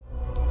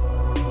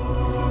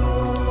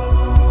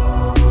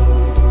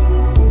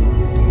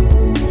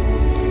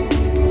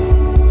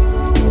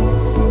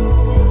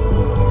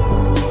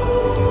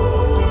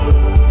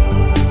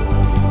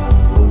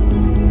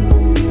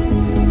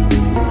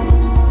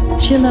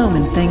Shalom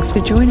and thanks for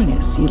joining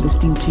us. You're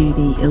listening to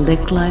the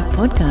Elect Life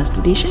Podcast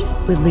Edition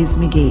with Liz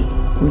McGee.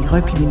 We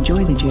hope you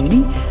enjoy the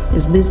journey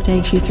as Liz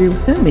takes you through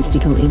her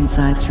mystical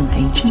insights from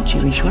ancient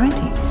Jewish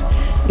writings.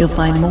 You'll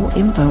find more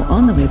info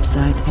on the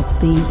website at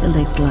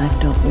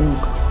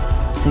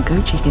theelectlife.org. So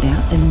go check it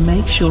out and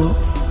make sure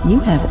you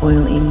have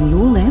oil in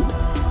your lamp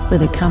for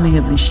the coming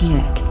of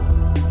Mashiach.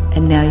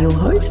 And now your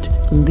host,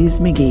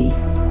 Liz McGee.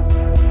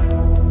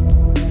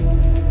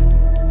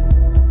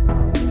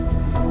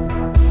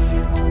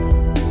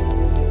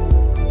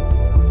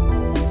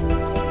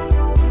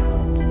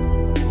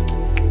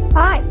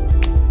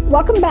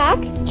 Welcome back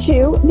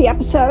to the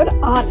episode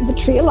on the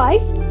Tree of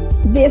Life.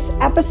 This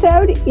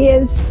episode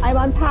is, I'm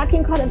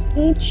unpacking kind of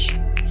each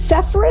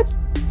Sephiroth,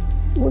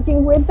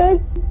 working with this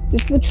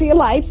is the Tree of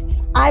Life.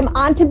 I'm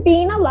on to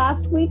Binah.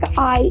 Last week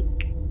I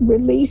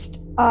released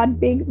a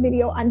big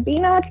video on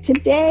Binah.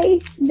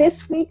 Today,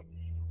 this week,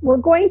 we're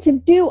going to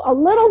do a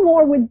little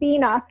more with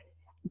Binah,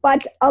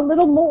 but a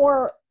little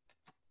more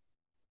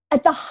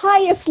at the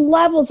highest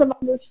levels of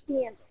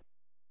understanding.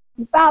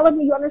 You follow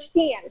me, you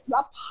understand. It's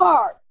about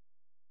part.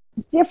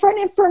 Different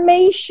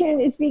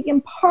information is being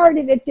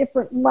imparted at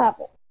different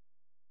levels.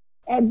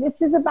 And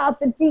this is about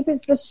the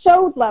deepest, the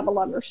sod level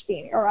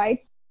understanding, all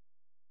right?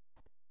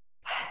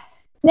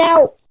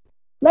 Now,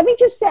 let me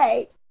just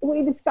say,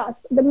 we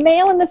discussed the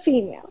male and the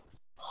female,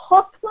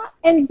 Chokmah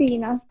and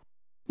Binah,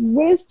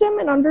 wisdom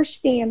and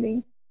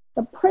understanding.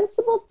 The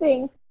principal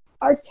thing,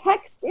 our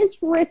text is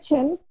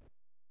written,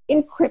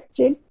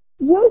 encrypted,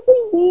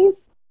 using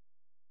these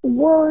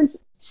words,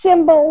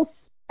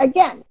 symbols,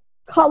 again,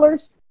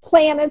 colors,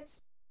 planets,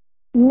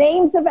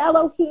 names of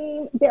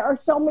Elohim. There are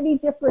so many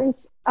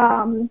different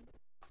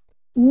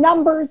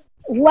numbers,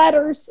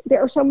 letters.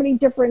 There are so many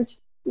different,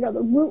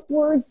 the root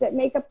words that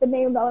make up the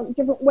name of Elohim,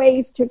 different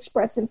ways to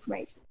express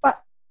information.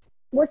 But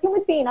working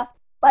with Binah,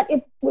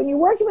 when you're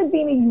working with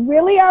Binah, you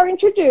really are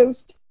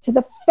introduced to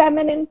the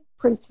feminine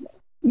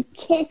principle. You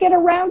can't get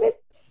around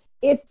it.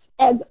 It's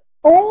as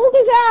old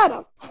as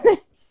Adam.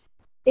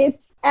 It's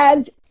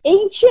as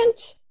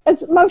ancient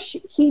as Moshe.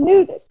 He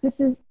knew this. This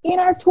is in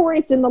our Torah.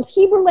 It's in the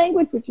Hebrew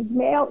language, which is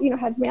male,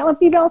 has male and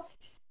female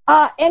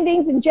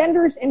endings and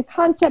genders and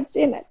concepts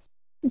in it.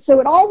 So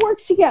it all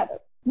works together.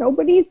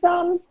 Nobody's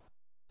on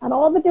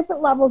all the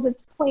different levels.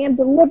 It's planned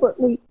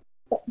deliberately.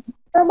 The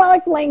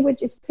parabolic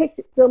language is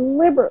picked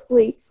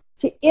deliberately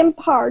to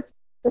impart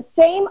the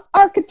same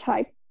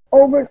archetype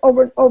over and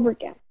over and over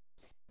again.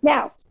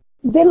 Now,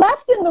 the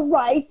left and the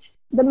right,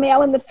 the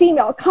male and the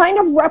female, kind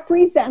of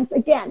represents,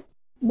 again,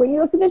 when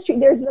you look at this tree,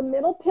 there's the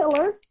middle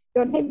pillar,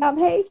 there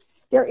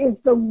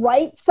is the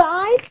right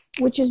side,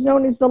 which is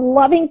known as the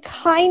loving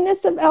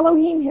kindness of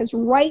Elohim, his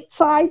right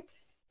side.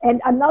 And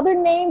another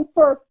name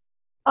for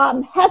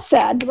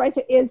Hesed, the right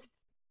side, is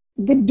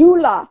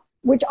Gedula,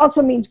 which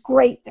also means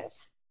greatness.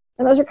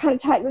 And those are kind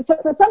of tied. So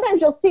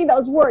sometimes you'll see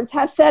those words,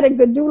 Hesed and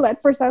Gedula.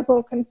 At first I was a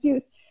little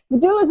confused.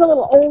 Gedula is a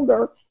little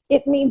older.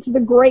 It means the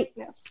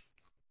greatness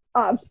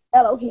of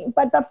Elohim.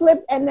 But the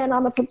flip, and then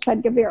on the flip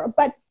side, Gevira.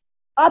 But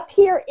up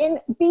here in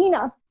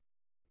Binah,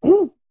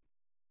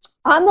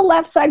 on the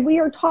left side, we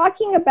are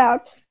talking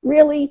about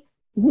really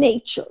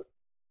nature.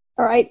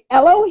 All right,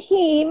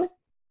 Elohim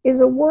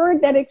is a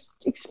word that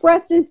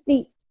expresses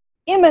the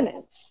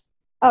immanence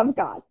of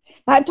God.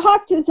 Now, I've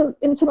talked in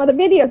some other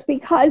videos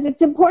because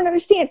it's important to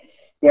understand.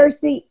 There's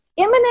the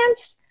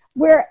immanence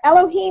where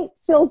Elohim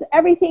fills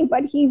everything,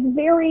 but he's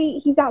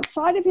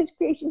outside of his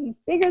creation.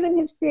 He's bigger than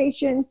his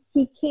creation.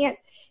 He can't.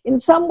 In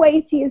some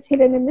ways, he is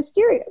hidden and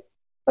mysterious.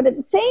 But at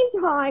the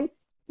same time,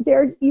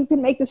 you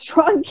can make a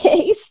strong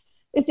case,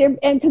 and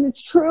because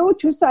it's true,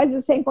 two sides of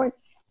the same coin,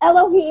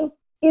 Elohim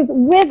is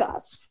with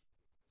us.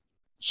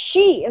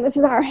 She, and this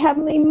is our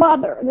heavenly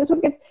mother, and this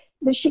one gets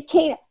the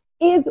Shekinah,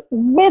 is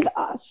with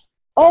us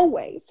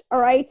always, all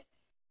right?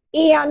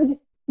 And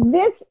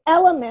this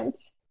element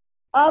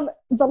of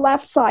the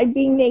left side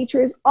being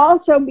nature is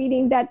also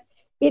meaning that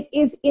it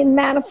is in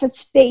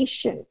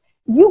manifestation.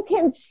 You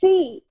can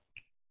see,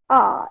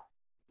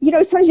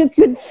 sometimes you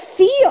could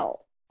feel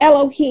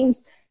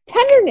Elohim's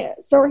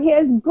tenderness or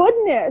his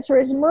goodness or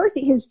his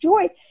mercy, his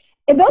joy.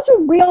 And those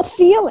are real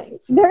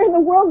feelings. They're in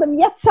the world of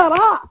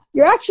Yetzirah.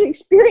 You're actually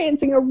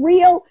experiencing a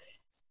real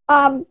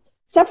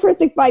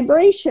Sephirothic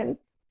vibration.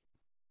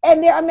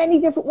 And there are many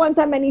different ones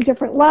on many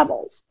different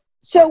levels.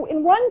 So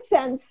in one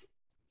sense,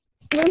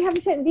 we have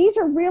to say these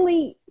are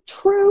really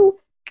true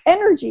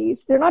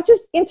energies. They're not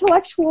just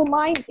intellectual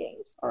mind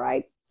games, all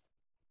right?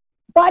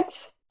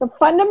 But the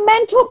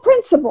fundamental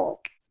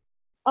principle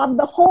of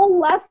the whole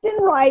left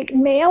and right,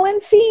 male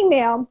and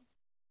female,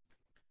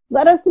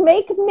 let us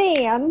make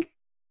man,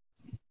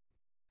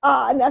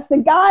 and that's the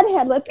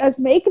Godhead, let us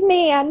make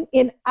man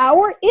in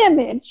our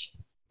image,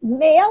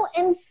 male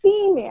and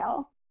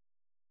female,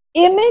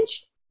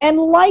 image and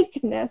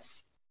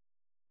likeness,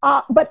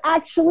 but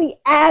actually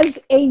as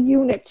a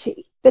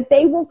unity, that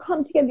they will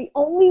come together. The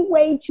only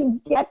way to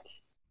get,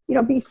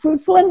 be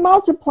fruitful and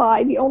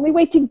multiply, the only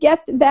way to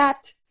get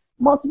that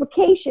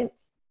multiplication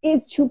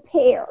is to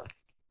pair.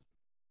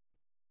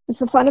 It's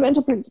the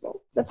fundamental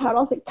principle. That's how it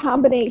all says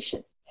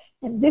combination.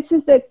 And this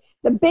is the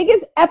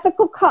biggest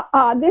ethical,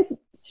 this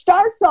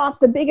starts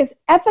off the biggest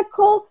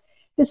ethical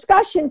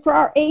discussion for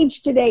our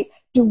age today.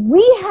 Do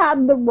we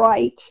have the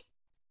right,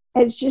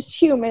 as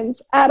just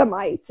humans,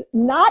 Adamites,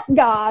 not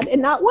God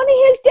and not one of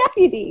his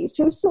deputies,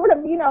 to sort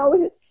of,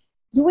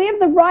 do we have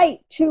the right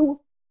to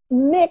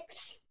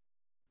mix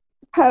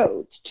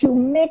codes, to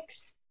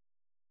mix,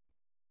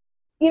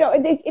 in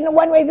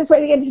one way, this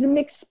way, they get to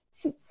mix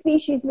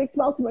species, mix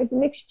multitudes,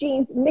 mix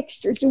genes,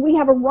 mixtures. Do we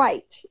have a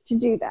right to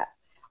do that?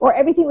 Or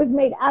everything was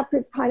made after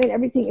its kind and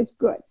everything is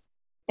good.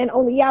 And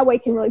only Yahweh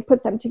can really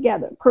put them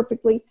together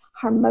perfectly,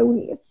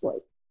 harmoniously.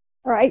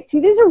 All right? See,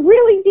 these are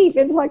really deep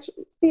intellectual,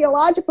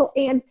 theological,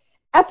 and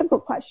ethical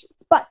questions.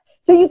 But,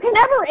 so you can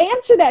never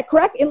answer that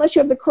correct unless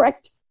you have the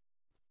correct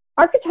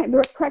archetype,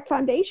 the correct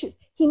foundation.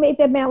 He made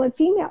them male and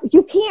female.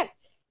 You can't,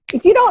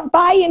 if you don't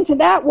buy into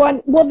that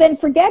one, well, then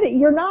forget it.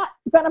 You're not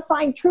going to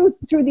find truth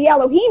through the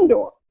Elohim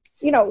door,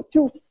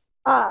 through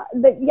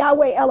the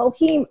Yahweh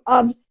Elohim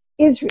of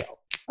Israel.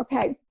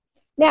 Okay?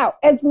 Now,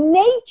 as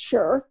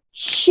nature,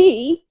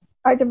 she,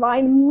 our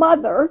divine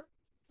mother,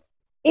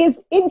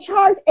 is in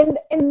charge, and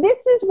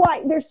this is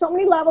why there's so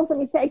many levels. Let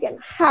me say again,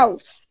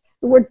 house.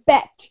 The word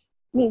bet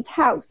means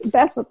house,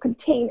 vessel,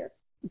 container.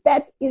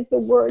 Bet is the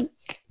word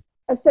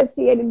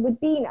associated with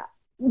Binah.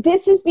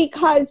 This is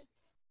because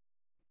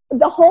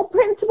the whole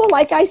principle,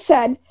 like I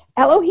said,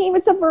 Elohim,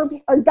 it's a verb,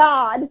 or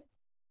God.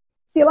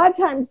 See, a lot of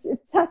times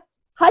it's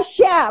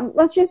Hashem.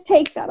 Let's just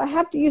take that. I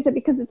have to use it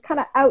because it's kind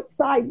of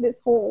outside this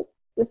whole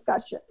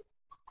discussion.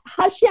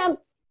 Hashem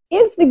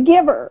is the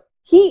giver.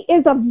 He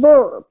is a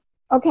verb.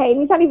 Okay, and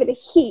he's not even a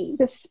he,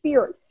 the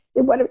spirit,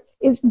 whatever,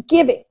 is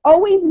giving.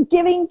 Always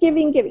giving.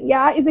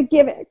 Yah is a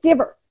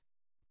giver.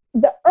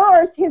 The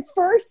earth, his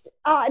first,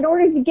 in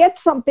order to get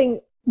something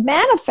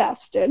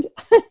manifested,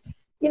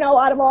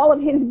 out of all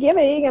of his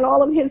giving and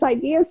all of his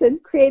ideas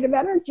and creative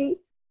energy,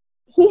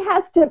 he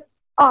has to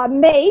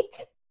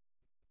make,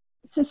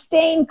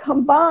 sustain,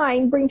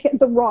 combine, bring to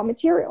the raw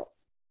material.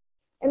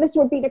 And this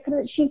would be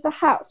she's the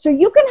house. So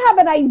you can have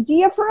an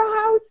idea for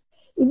a house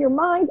in your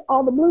mind,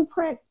 all the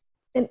blueprint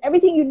and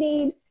everything you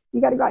need.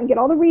 You got to go out and get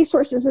all the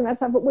resources and that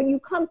stuff. But when you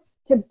come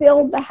to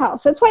build the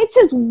house, that's why it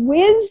says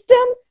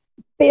wisdom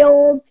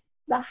builds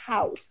the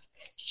house.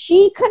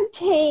 She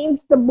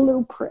contains the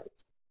blueprint.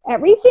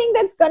 Everything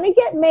that's going to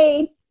get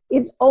made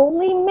is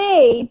only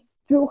made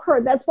through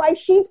her. That's why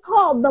she's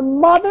called the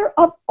mother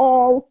of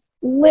all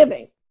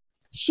living.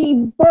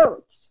 She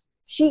births.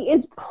 She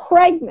is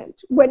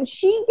pregnant. When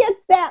she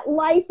gets that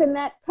life and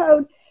that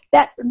code,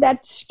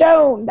 that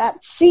stone,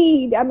 that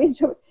seed,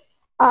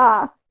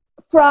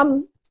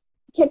 from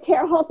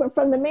Keter Holcomb,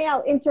 from the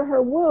male into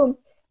her womb,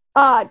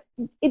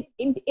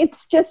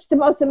 it's just the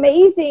most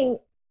amazing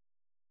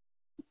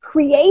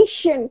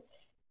creation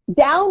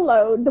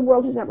download the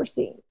world has ever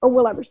seen or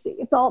will ever see.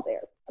 It's all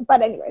there.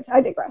 But anyways,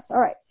 I digress. All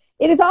right.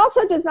 It is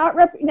also does not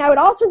now it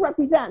also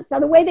represents, now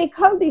the way they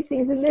code these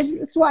things, and this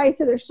is why I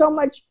said there's so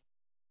much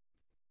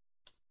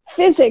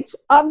physics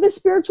of the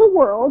spiritual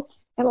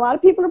worlds, and a lot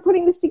of people are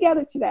putting this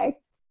together today.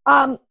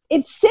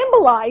 It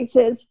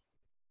symbolizes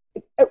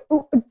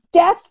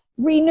death,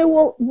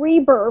 renewal,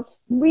 rebirth,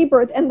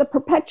 and the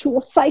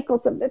perpetual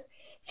cycles of this.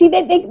 See,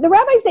 the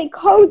rabbis, they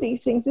code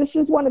these things. This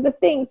is one of the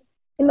things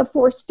in the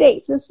 4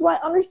 states. This is why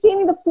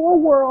understanding the 4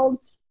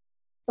 worlds,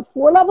 the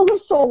 4 levels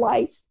of soul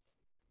life,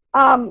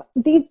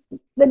 the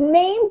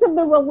names of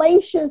the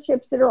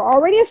relationships that are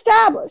already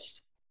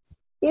established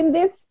in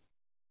this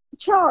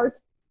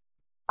chart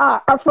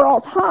are for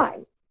all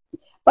time.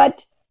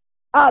 But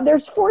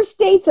there's 4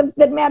 states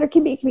that matter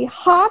can be. It can be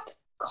hot,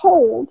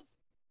 cold,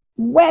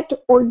 wet,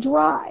 or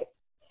dry.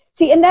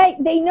 See, and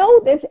they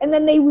know this, and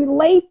then they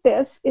relate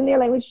this in their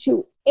language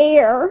to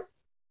air,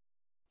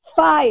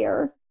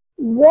 fire,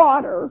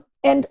 water,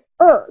 and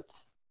earth.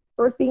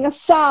 Earth being a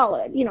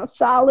solid,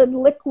 solid,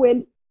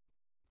 liquid,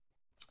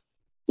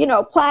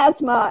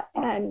 plasma,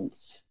 and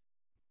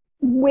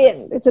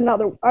wind is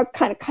another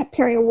kind of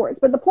pairing of words.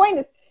 But the point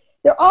is,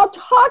 they're all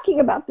talking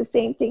about the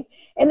same thing.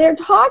 And they're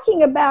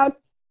talking about,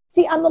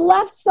 see, on the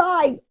left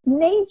side,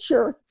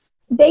 nature,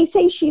 they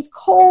say she's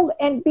cold,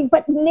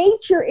 but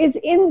nature is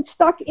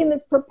stuck in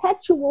this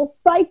perpetual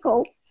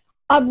cycle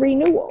of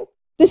renewal.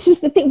 This is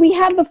the thing. We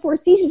have the 4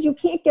 seasons. You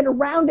can't get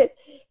around it.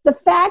 The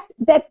fact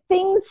that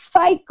things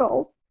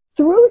cycle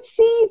through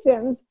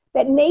seasons,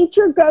 that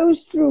nature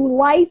goes through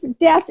life,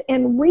 death,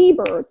 and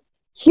rebirth.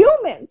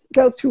 Humans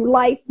go through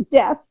life,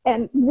 death,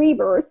 and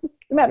rebirth,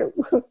 no matter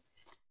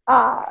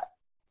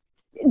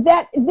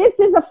that this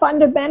is a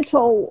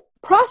fundamental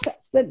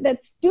process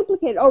that's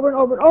duplicated over and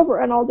over and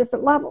over on all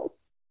different levels.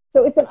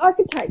 So it's an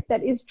archetype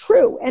that is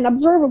true and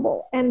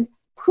observable and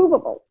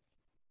provable.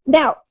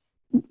 Now,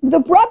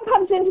 the rub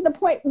comes into the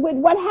point with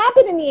what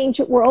happened in the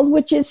ancient world,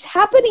 which is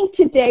happening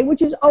today, which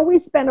has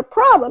always been a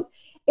problem,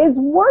 is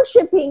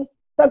worshiping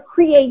the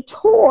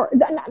creator,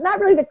 not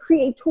really the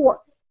creator,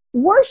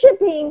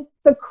 worshiping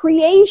the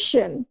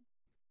creation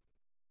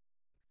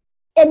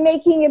and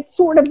making it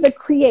sort of the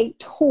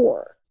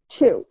creator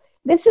too.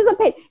 This is a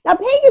pagan. Now,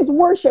 pagans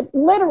worship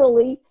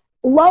literally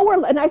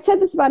lower, and I said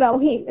this about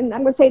Elohim, and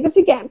I'm going to say this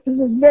again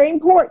because it's very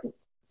important,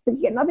 if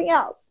you get nothing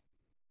else.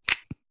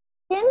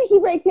 In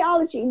Hebraic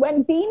theology,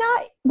 when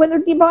Binah, when the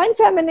divine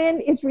feminine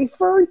is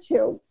referred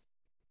to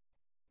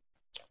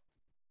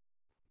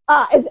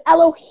as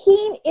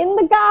Elohim in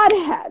the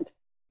Godhead,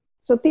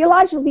 so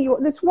theologically,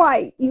 this is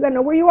why you got to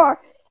know where you are,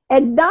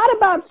 and not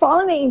about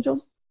fallen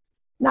angels,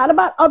 not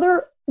about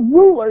other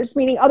rulers,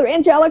 meaning other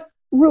angelic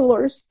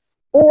rulers,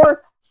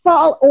 or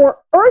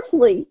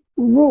earthly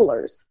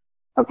rulers.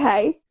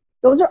 Okay,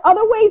 those are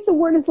other ways the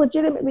word is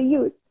legitimately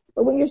used.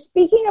 But when you're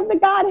speaking of the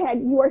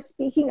Godhead, you are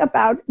speaking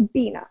about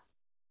Binah.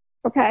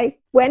 Okay,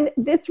 when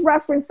this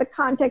reference, the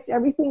context,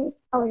 everything is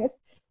telling us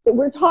that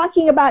we're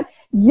talking about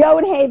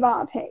Yod He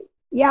Vav He,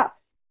 yeah,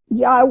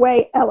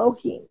 Yahweh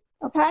Elohim.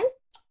 Okay,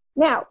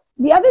 now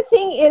the other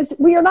thing is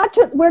we're not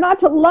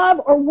to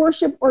love or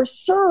worship or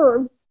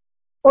serve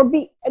or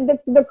be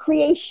the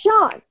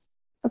creation.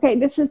 Okay,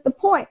 this is the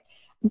point.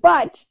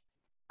 But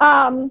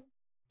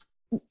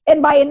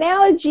and by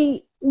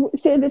analogy,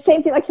 say the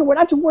same thing. Like we're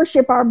not to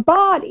worship our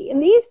body,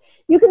 and these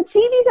you can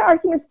see these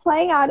arguments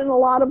playing out in a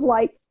lot of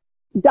like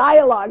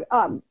dialogue,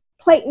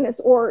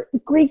 Platonist or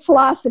Greek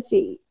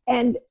philosophy,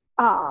 and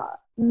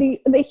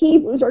the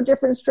Hebrews are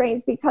different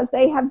strains because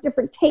they have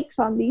different takes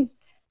on these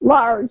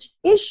large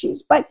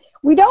issues. But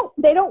we don't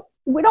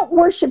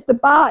worship the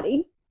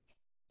body.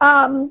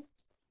 And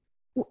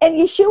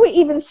Yeshua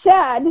even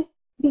said,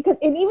 and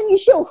even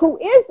Yeshua, who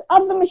is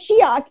of the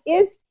Mashiach,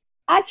 is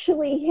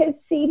actually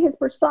his seed, his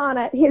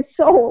persona, his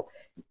soul,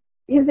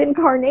 his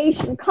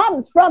incarnation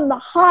comes from the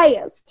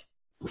highest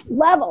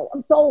level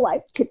of soul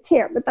life,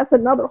 Keter, but that's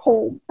another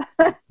whole,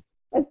 that's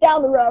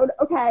down the road,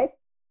 okay?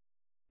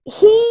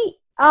 He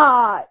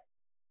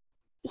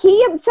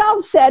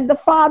himself said the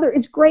Father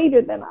is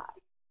greater than I,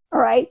 all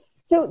right?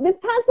 So this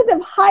concept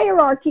of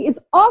hierarchy is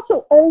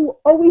also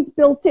always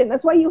built in.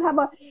 That's why you have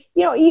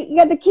you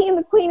got the king and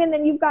the queen, and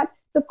then you've got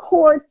the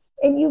court,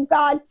 and you've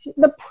got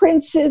the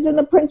princes and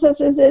the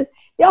princesses.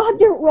 They all have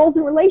different roles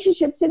and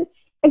relationships. And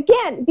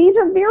again, these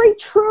are very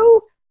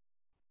true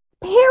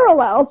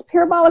parallels,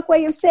 parabolic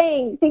way of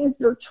saying things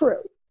that are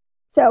true.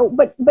 So,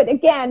 but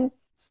again,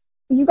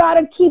 you got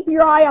to keep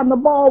your eye on the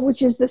ball,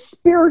 which is the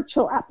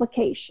spiritual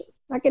application.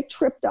 Not get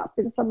tripped up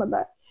in some of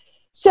the.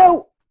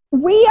 So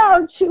we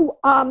are to,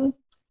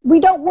 we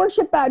don't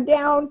worship, bow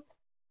down,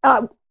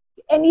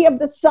 any of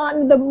the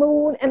sun, the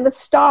moon, and the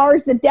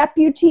stars, the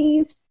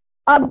deputies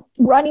of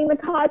running the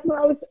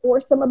cosmos,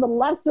 or some of the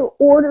lesser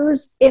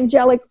orders,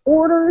 angelic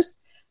orders.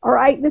 All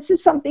right, this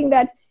is something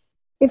that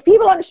if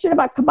people understood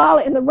about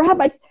Kabbalah and the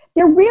rabbis,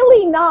 they're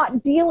really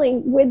not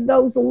dealing with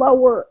those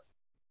lower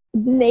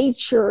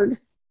natured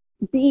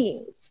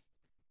beings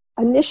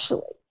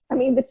initially. I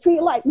mean, the tree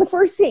of life, the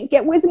first thing,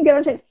 get wisdom, get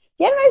understanding.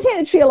 Get an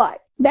understanding of the tree of life.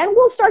 Then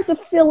we'll start to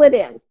fill it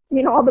in,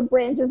 all the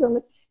branches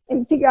and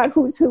figure out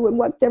who's who and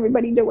what's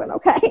everybody doing,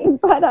 okay?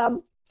 But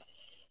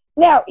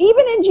now,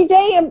 even in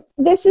Judaism,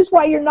 this is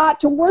why you're not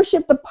to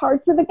worship the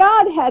parts of the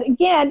Godhead,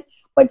 again,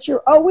 but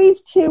you're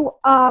always to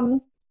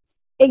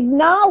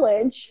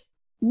acknowledge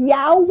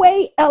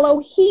Yahweh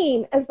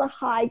Elohim as the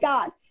high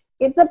God.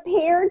 It's a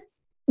paired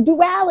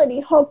duality,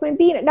 hope and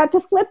Binah. Now,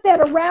 to flip that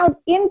around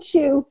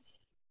into,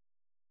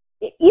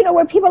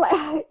 where people,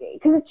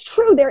 because it's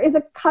true, there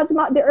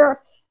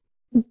are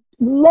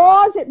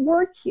laws at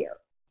work here,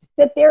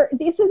 that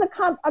this is a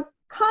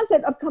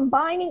concept of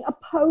combining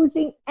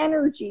opposing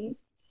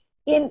energies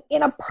in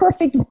a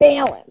perfect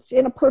balance,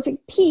 in a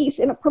perfect peace,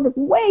 in a perfect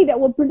way that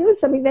will produce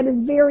something that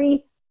is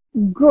very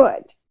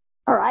good.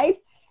 All right?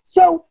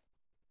 So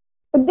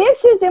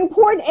this is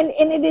important,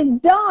 and it is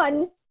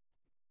done.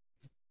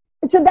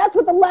 So that's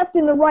what the left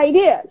and the right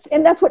is.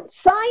 And that's what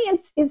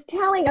science is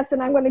telling us,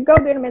 and I'm going to go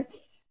there in a minute,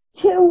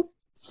 to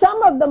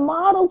some of the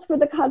models for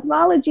the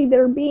cosmology that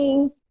are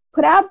being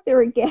put out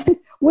there again,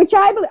 which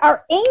I believe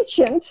are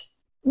ancient.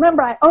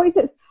 Remember, I always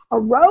said a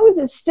rose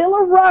is still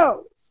a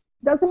rose.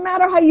 Doesn't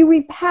matter how you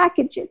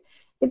repackage it.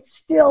 It's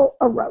still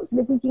a rose.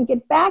 And if we can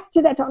get back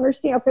to that to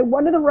understand, okay,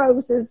 what are the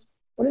roses?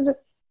 What is it?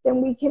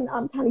 Then we can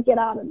kind of get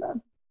out of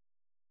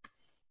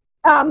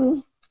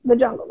the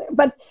jungle there.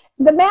 But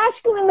the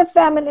masculine, the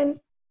feminine,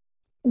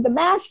 the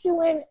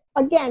masculine,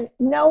 again,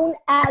 known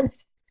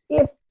as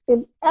if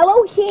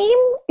Elohim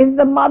is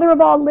the mother of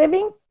all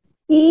living,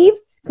 Eve,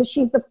 because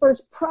she's the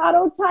first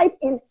prototype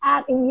in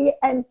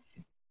Adam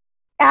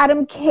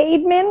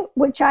Caveman,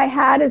 which I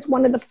had as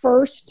one of the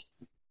first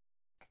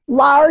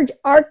large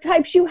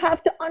archetypes you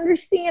have to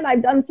understand.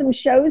 I've done some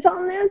shows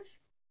on this.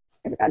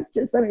 I forgot,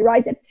 just let me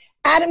write that.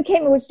 Adam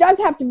Caveman, which does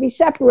have to be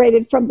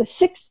separated from the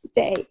sixth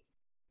day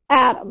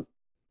Adam,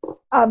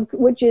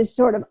 which is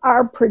sort of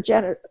our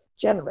progenitor,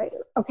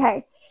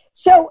 okay?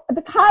 So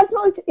the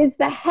cosmos is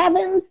the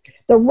heavens.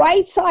 The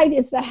right side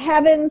is the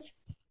heavens.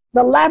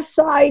 The left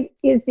side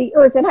is the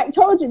earth. And I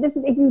told you, this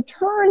is, if you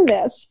turn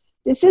this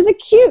is a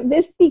cube.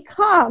 This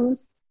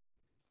becomes,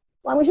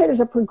 let me show you,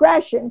 there's a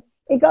progression.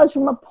 It goes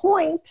from a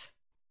point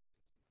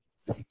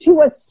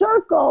to a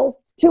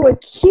circle to a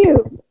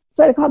cube.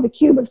 why they call it the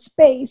cube of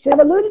space. I've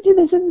alluded to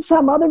this in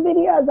some other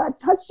videos. I've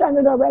touched on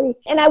it already,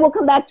 and I will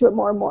come back to it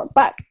more and more.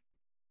 But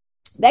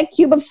that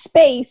cube of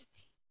space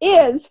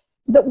is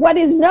what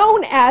is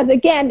known as,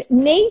 again,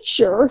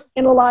 nature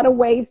in a lot of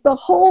ways, the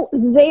whole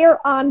Zeir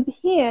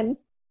Anpin,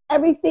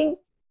 everything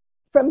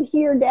from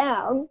here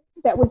down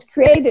that was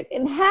created,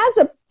 and has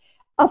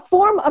a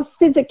form of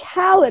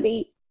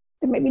physicality,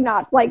 maybe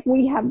not like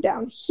we have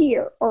down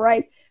here, all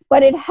right,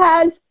 but it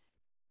has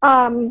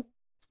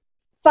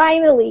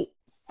finally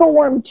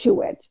form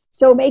to it.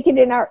 So make it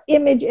in our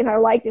image, in our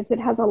likeness. It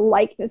has a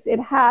likeness. It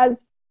has,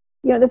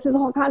 this is the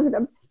whole concept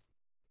of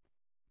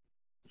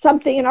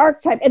something, an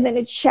archetype, and then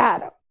it's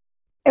shadow.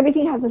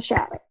 Everything has a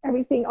shadow.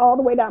 Everything all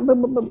the way down,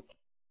 boom, boom, boom.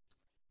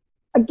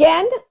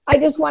 Again, I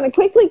just want to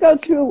quickly go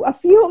through a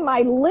few of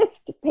my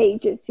list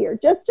pages here,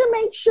 just to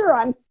make sure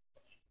I'm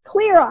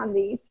clear on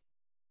these,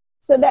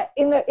 so that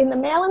in the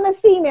male and the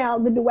female,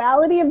 the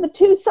duality of the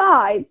two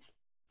sides,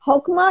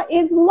 Chokmah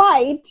is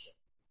light,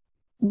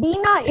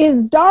 Binah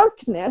is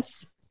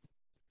darkness,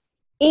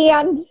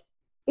 and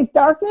if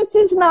darkness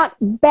is not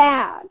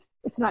bad,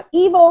 it's not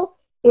evil,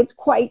 it's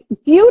quite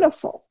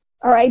beautiful.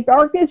 All right,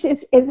 darkness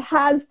has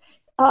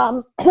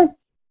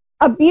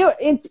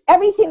it's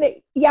everything that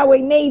Yahweh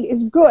made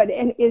is good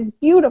and is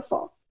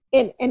beautiful,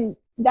 and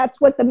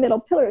that's what the middle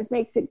pillar is,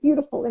 makes it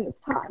beautiful in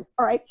its time.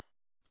 All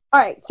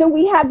right. So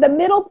we have the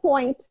middle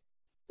point,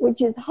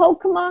 which is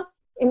Chokmah,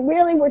 and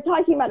really we're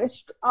talking about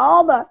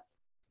all the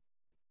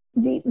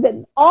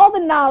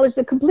knowledge,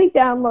 the complete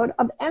download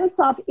of Ein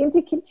Sof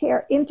into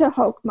Keter, into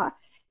Chokmah,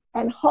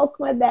 and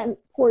Chokmah then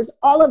pours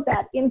all of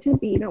that into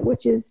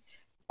Binah,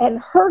 and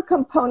her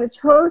components,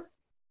 her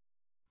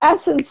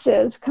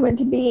essences come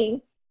into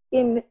being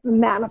in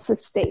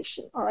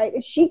manifestation. All right,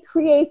 and she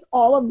creates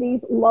all of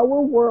these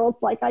lower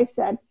worlds, like I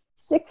said,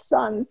 6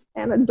 sons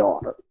and a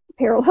daughter,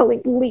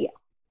 paralleling Leah.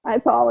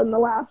 That's all in the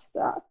last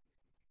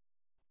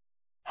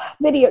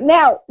video.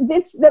 Now,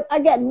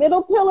 again,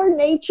 middle pillar,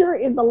 nature,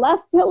 is the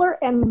left pillar,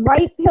 and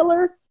right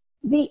pillar,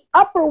 the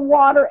upper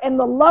water and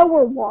the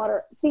lower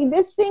water. See,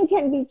 this thing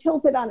can be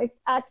tilted on its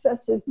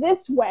axis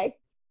this way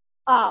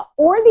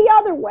or the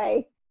other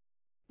way.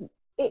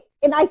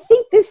 And I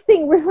think this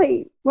thing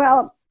really,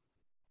 well,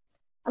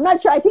 I'm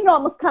not sure. I think it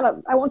almost kind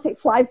of, I won't say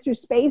flies through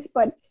space,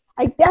 but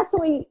I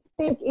definitely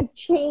think it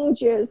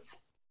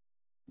changes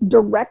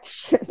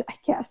direction, I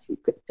guess you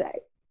could say.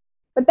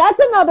 But that's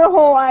another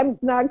whole, I'm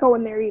not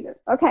going there either.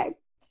 Okay.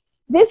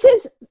 This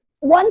is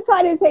one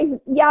side is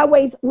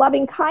Yahweh's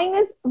loving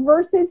kindness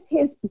versus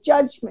his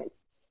judgment.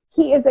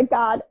 He is a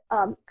God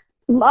of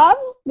love.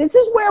 This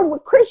is where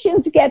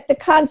Christians get the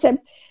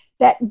concept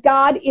that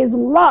God is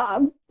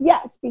love.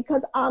 Yes,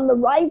 because on the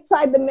right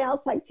side, the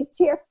male side,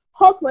 Keter,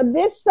 Chokmah,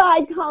 this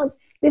side counts.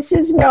 This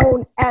is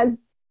known as,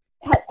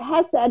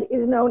 Hesed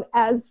is known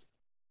as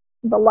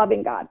the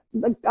loving God,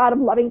 the God of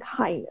loving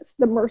kindness,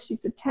 the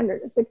mercies, the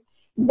tenderness.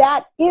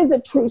 That is a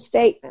true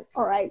statement,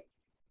 all right?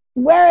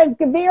 Whereas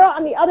Gevira,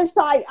 on the other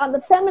side, on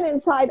the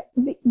feminine side,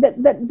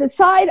 the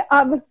side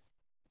of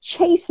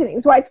chastening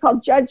is why it's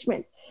called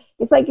judgment.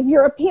 It's like if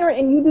you're a parent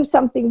and you do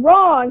something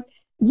wrong,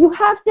 you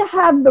have to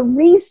have the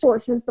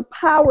resources, the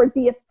power,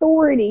 the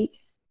authority,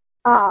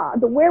 the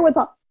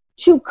wherewithal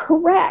to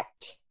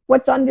correct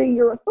what's under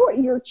your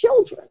authority, your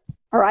children,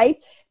 all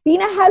right?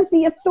 Binah has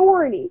the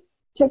authority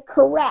to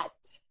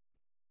correct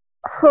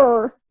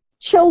her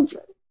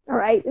children, all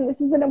right? And this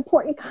is an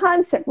important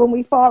concept when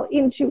we fall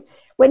into,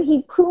 when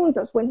he prunes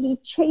us, when he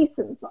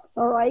chastens us,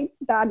 all right?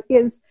 That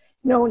is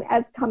known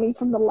as coming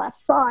from the left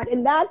side.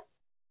 And that,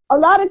 a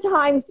lot of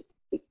times,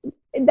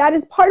 that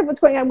is part of what's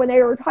going on when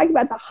they were talking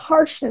about the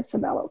harshness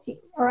of Elohim,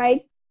 all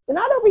right? They're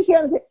not over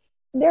here.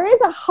 There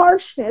is a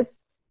harshness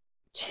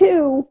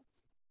to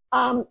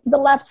the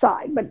left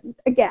side, but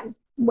again,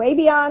 way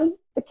beyond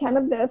the ken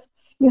of this.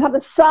 You have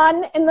the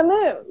sun and the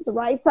moon. The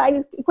right side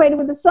is equated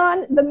with the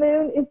sun. The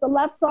moon is the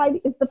left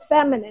side, is the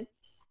feminine.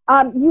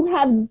 You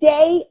have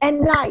day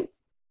and night.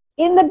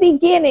 In the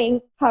beginning,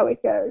 how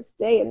it goes,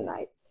 day and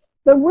night.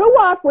 The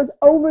Ruach was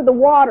over the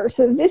water.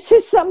 So this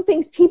is some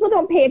things people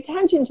don't pay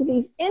attention to,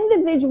 these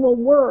individual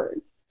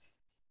words.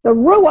 The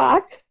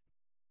Ruach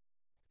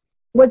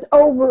was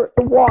over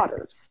the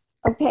waters,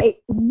 okay,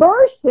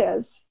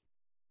 versus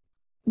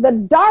the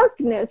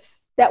darkness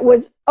that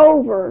was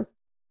over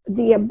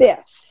the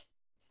abyss.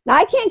 Now,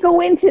 I can't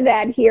go into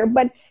that here,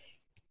 but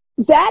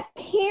that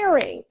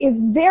pairing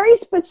is very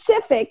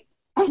specific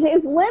and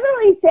is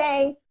literally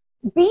saying,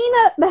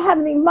 Binah, the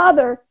Heavenly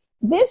Mother,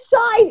 this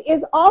side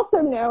is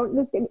also known,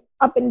 this is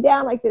up and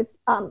down like this,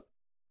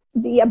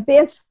 the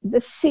abyss,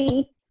 the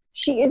sea,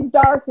 she is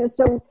darkness.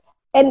 So,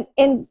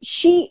 and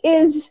she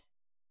is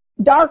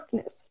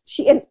darkness.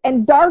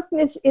 And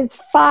darkness is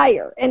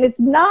fire. And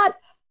it's not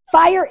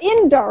fire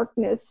in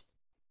darkness,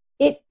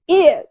 it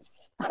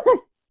is.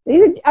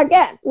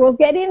 Again, we'll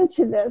get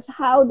into this,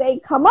 how they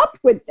come up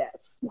with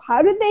this.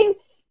 How did they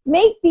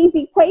make these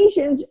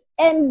equations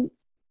and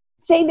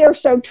say they're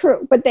so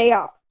true? But they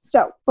are.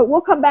 So, but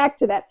we'll come back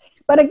to that.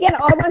 But again,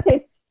 all I want to say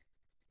is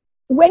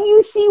when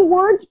you see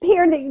words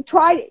paired,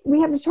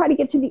 we have to try to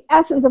get to the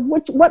essence of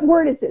what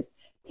word is this.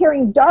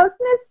 Pairing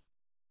darkness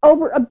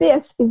over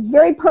abyss is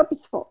very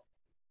purposeful.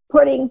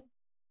 Putting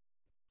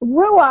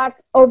ruach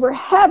over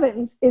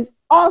heavens is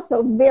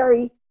also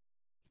very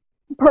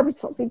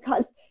purposeful,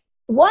 because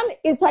one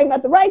is talking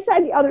about the right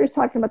side, the other is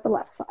talking about the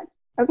left side.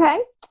 Okay?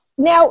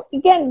 Now,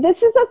 again,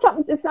 this is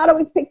something that's not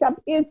always picked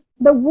up, is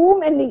the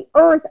womb and the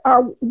earth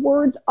are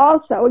words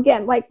also.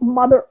 Again, like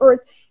Mother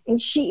Earth,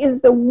 and she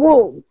is the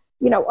womb,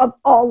 of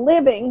all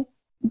living.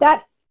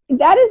 That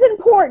is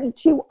important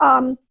to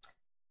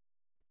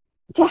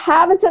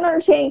have as an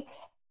understanding.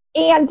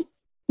 And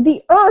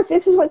the earth,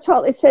 this is what's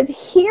told. It says,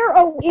 "Hear,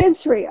 O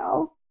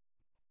Israel,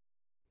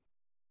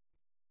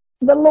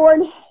 the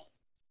Lord,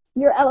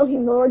 your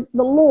Elohim,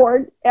 the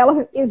Lord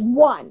Elohim is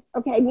one."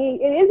 Okay,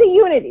 meaning it is a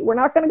unity. We're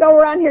not going to go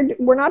around here.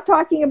 We're not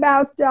talking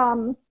about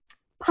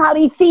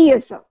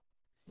polytheism.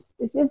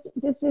 This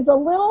is a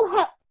little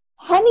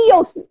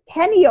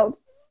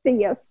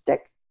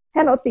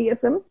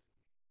henotheism.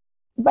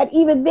 But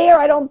even there,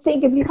 I don't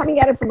think, if you're coming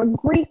at it from a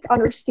Greek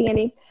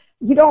understanding,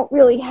 you don't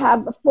really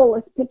have the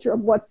fullest picture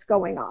of what's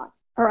going on.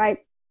 All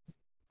right.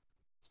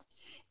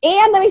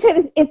 And let me say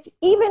this, it's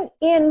even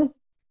in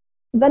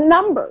the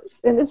numbers,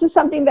 and this is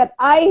something that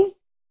I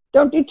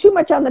don't do too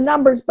much on the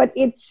numbers, but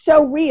it's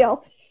so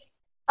real.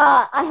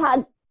 I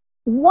had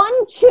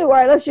 1, 2, all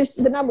right, let's just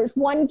do the numbers,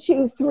 1,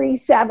 2, 3,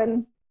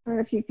 7. I don't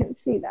know if you can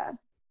see that.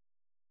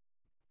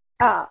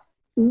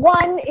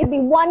 It'd be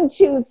 1,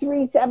 2,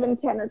 3, 7,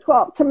 10, or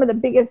 12, some of the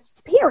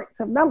biggest pairings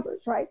of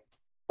numbers, right?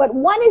 But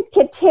 1 is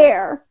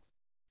Keter,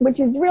 which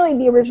is really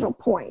the original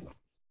point.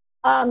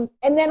 And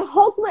then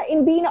Chokmah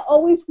and Binah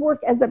always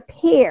work as a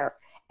pair,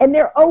 and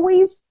they're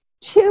always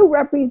 2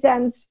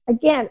 represents,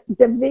 again,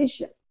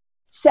 division,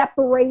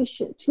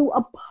 separation, 2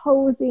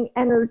 opposing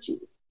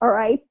energies, all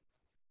right,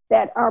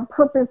 that are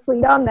purposely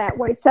done that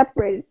way,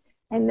 separated,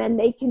 and then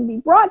they can be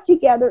brought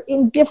together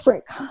in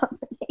different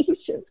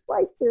combinations,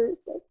 quite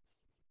seriously.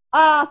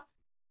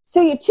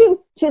 So you 2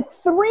 to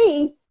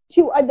 3,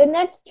 to the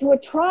next, to a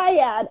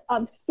triad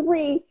of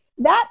 3,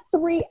 that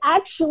 3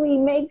 actually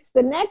makes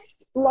the next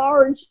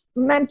large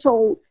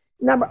mental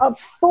number of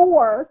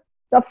 4,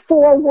 the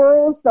 4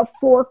 worlds, the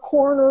 4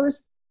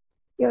 corners,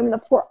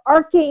 the 4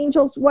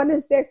 archangels. What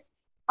is there?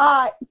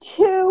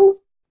 2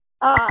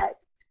 Yesod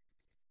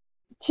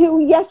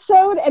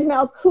and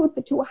Malkuth,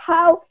 the 2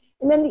 how,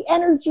 and then the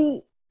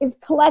energy is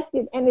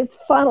collected and is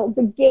funneled,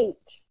 the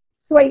gate.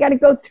 So you got to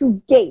go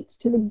through gates,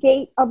 to the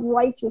gate of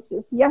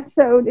righteousness.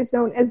 Yesod is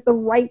known as the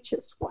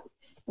righteous one,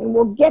 and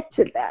we'll get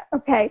to that,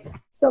 okay?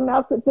 So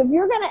Malkuth. So if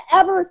you're going to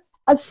ever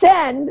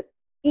ascend,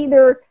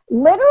 either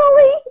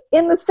literally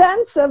in the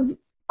sense of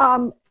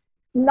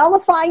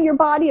nullifying your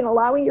body and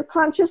allowing your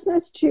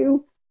consciousness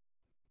to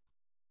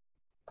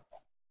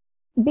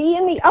be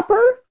in the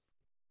upper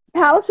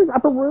palaces,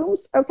 upper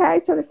rooms, okay,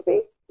 so to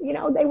speak.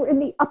 They were in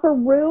the upper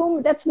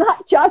room. That's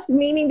not just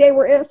meaning they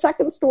were in a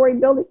 2nd-story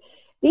building.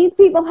 These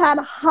people had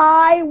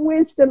high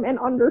wisdom and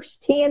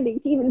understanding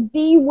to even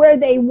be where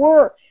they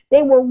were.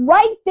 They were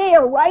right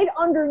there, right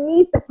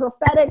underneath the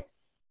prophetic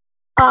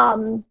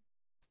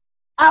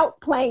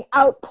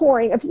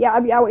outpouring of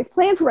Yahweh's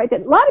plan for right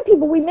then. A lot of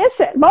people, we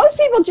miss it. Most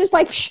people just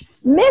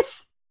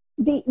miss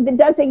the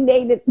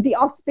designated, the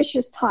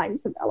auspicious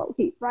times of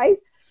Elohim,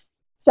 right?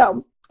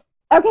 So,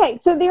 okay,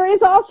 so there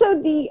is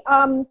also the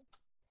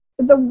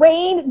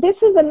rain.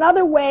 This is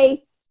another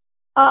way.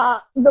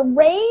 The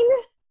rain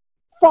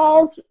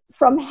falls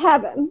from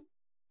heaven,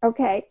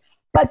 okay?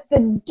 But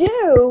the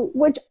dew,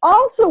 which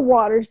also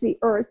waters the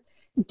earth,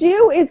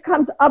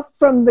 comes up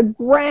from the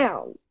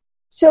ground.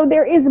 So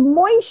there is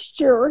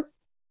moisture,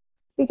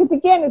 because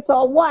again, it's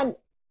all one.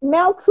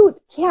 Malkuth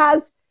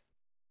has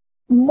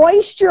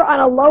moisture on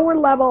a lower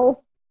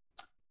level.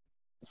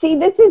 See,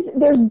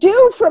 there's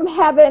dew from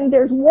heaven,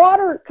 there's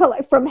water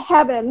from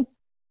heaven,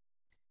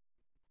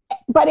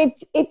 but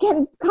it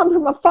can come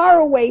from a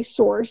faraway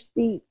source,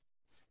 the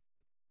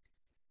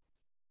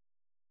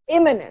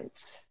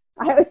immanence.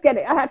 I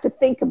have to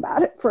think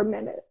about it for a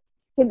minute.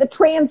 The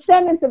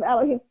transcendence of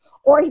Elohim,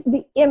 or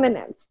the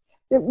immanence.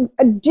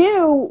 A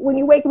dew, when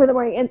you wake up in the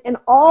morning, and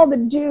all the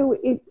dew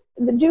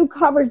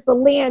covers the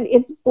land,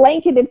 it's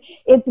blanketed,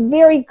 it's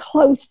very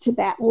close to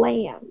that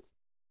land.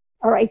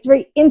 All right, it's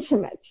very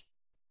intimate.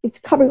 It's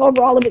covering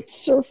over all of its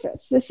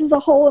surface. This is a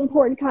whole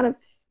important kind of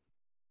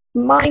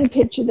mind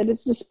picture that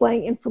is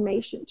displaying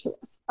information to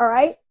us. All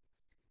right?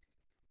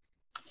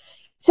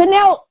 So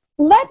now,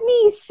 let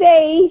me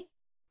say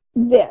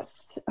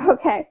this,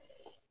 okay?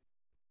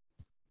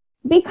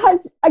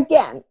 Because,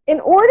 again,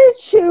 in order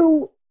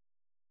to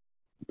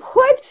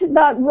put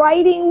the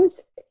writings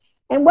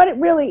and what it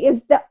really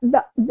is,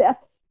 the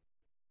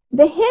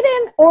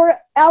hidden or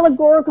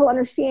allegorical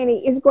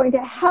understanding is going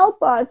to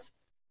help us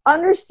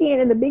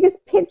understand in the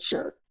biggest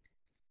picture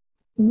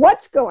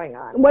what's going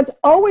on, what's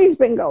always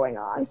been going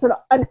on, sort of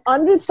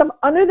under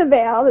the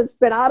veil that's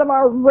been out of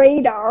our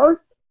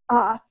radar,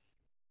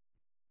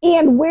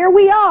 and where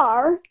we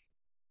are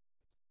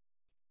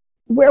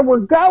where we're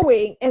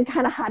going and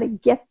kind of how to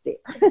get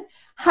there.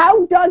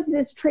 How does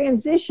this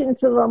transition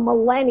to the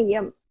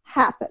millennium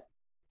happen?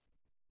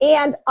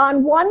 And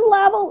on one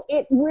level,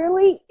 it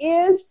really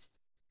is,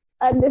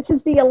 and this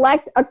is the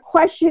elect, a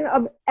question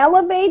of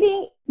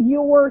elevating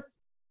your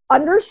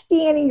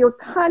understanding, your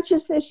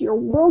consciousness, your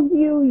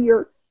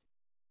worldview,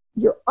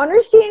 your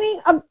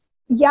understanding of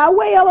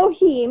Yahweh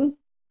Elohim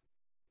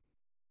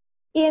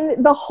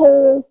in the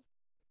whole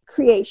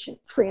creation,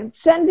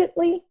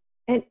 transcendently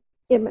and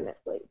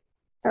immanently.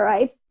 All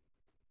right?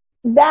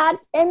 That,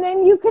 and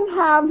then you can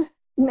have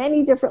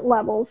many different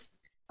levels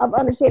of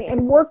understanding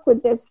and work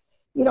with this.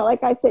 You know,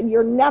 like I said,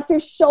 your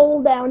nefesh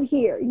soul down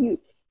here.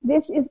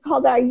 This is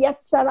called our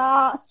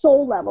Yetzirah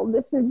soul level.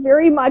 This is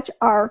very much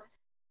our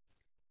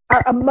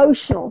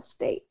emotional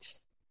state,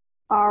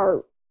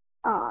 our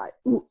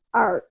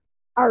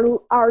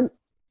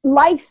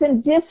likes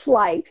and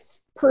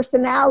dislikes,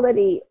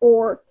 personality,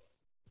 or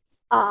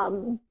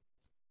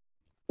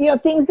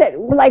things that,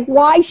 like,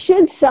 why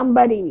should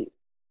somebody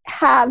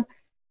have,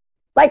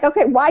 like,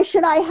 okay, why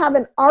should I have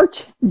an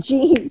art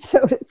gene,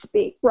 so to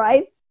speak,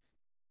 right?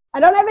 I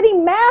don't have any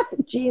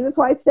math gene, that's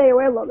why I stay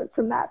away a little bit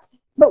from that.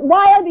 But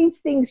why are these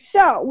things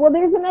so? Well,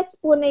 there's an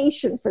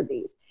explanation for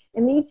these.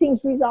 And these things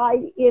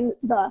reside in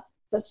the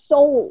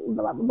soul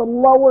level, the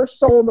lower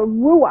soul, the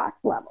ruach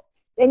level.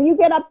 Then you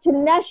get up to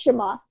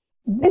neshama,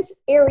 this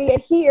area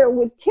here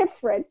with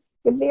Tiferet,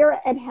 Gevira,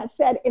 and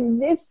Hesed, in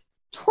this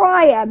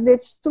triad,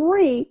 this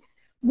three,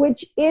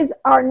 which is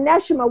our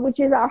neshama,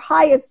 which is our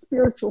highest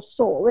spiritual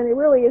soul. And it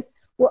really is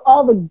where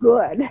all the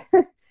good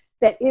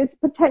that is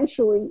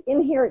potentially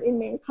inherent in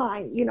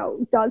mankind,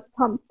 does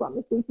come from,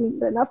 if we can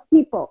get enough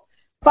people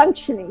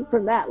functioning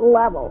from that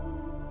level.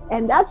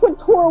 And that's what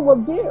Torah will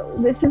do.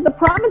 This is the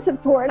promise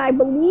of Torah, and I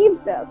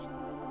believe this,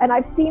 and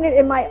I've seen it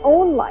in my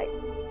own life,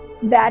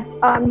 that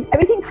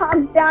everything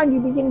calms down, you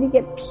begin to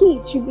get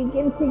peace, you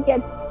begin to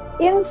get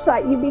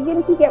insight, you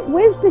begin to get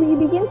wisdom, you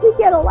begin to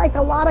get a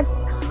lot of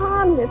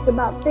calmness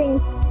about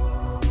things,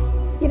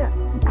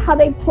 how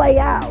they play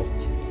out.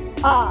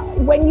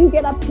 When you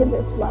get up to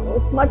this level,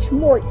 it's much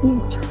more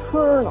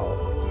eternal,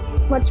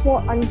 it's much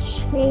more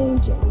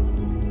unchanging.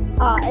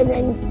 And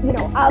then,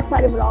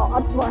 outside of it all,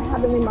 up to our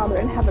Heavenly Mother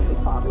and Heavenly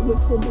Father, we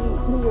will be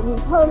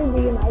totally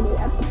reunited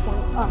at the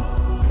point of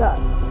the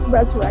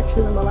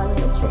resurrection, the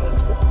millennial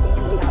change, the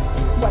standing up,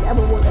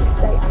 whatever we're going to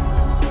say on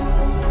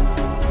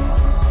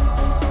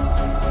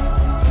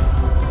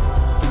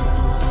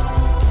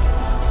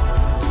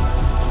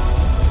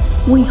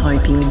it. We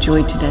hope you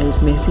enjoyed today's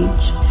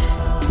message.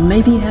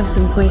 Maybe you have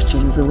some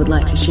questions or would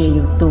like to share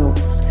your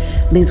thoughts.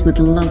 Liz would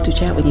love to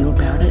chat with you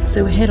about it,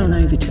 so head on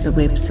over to the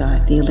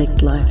website,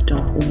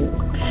 theelectlife.org.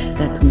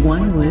 That's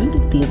one word,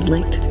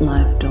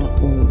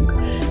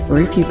 theelectlife.org. Or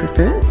if you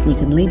prefer, you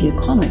can leave your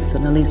comments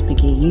on the Liz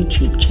McGee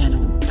YouTube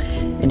channel.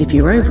 And if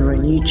you're over on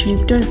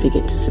YouTube, don't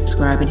forget to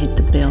subscribe and hit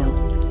the bell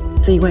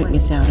so you won't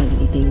miss out on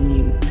anything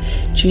new.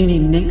 Tune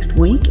in next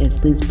week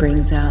as Liz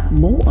brings out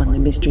more on the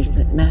mysteries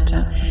that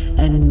matter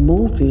and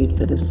more food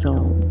for the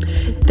soul.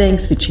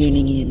 Thanks for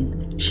tuning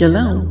in.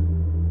 Shalom.